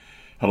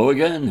Hello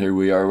again, here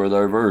we are with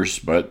our verse.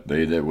 But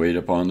they that wait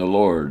upon the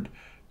Lord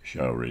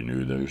shall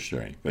renew their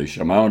strength. They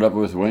shall mount up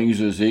with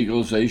wings as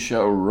eagles. They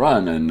shall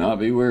run and not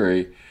be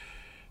weary.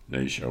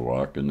 They shall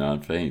walk and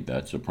not faint.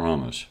 That's a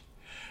promise.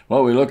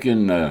 Well, we look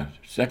in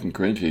 2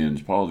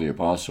 Corinthians, Paul the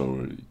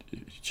Apostle,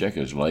 check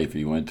his life.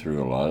 He went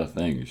through a lot of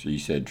things. He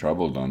said,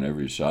 troubled on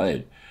every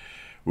side.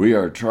 We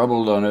are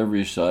troubled on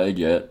every side,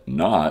 yet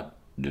not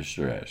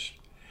distressed.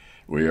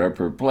 We are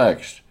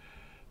perplexed,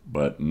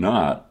 but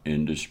not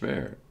in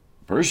despair.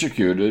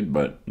 Persecuted,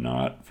 but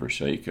not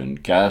forsaken.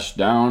 Cast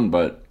down,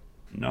 but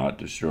not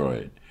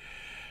destroyed.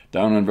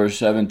 Down in verse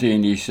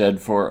 17, he said,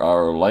 For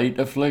our light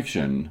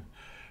affliction,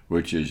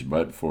 which is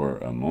but for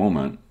a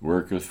moment,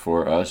 worketh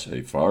for us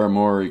a far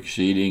more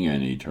exceeding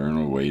and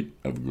eternal weight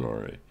of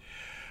glory.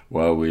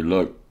 While we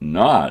look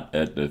not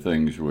at the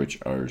things which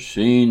are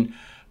seen,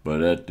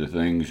 but at the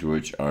things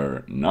which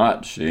are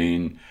not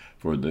seen.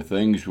 For the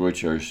things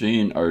which are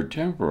seen are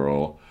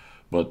temporal,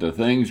 but the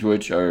things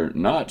which are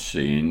not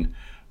seen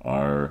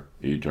are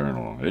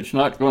eternal. It's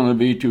not going to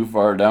be too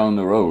far down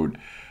the road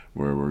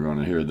where we're going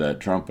to hear that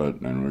trumpet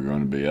and we're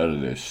going to be out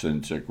of this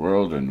sin-sick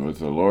world and with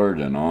the Lord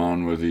and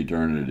on with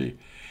eternity.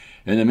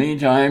 In the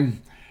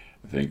meantime,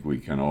 I think we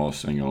can all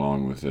sing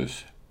along with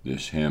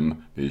this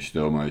hymn, Be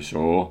Still My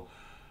Soul.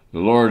 The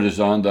Lord is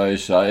on thy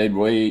side,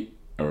 wait,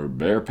 or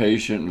bear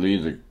patiently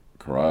the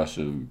cross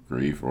of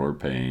grief or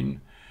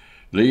pain.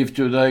 Leave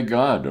to thy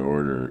God to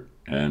order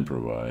and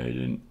provide.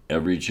 In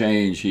every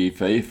change he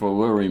faithful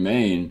will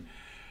remain.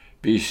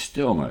 Be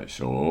still, my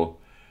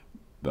soul,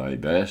 thy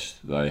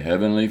best, thy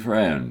heavenly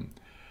friend,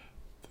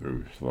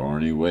 through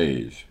thorny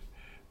ways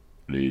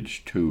leads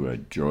to a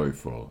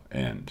joyful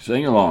end.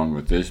 Sing along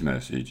with this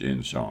message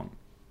in song.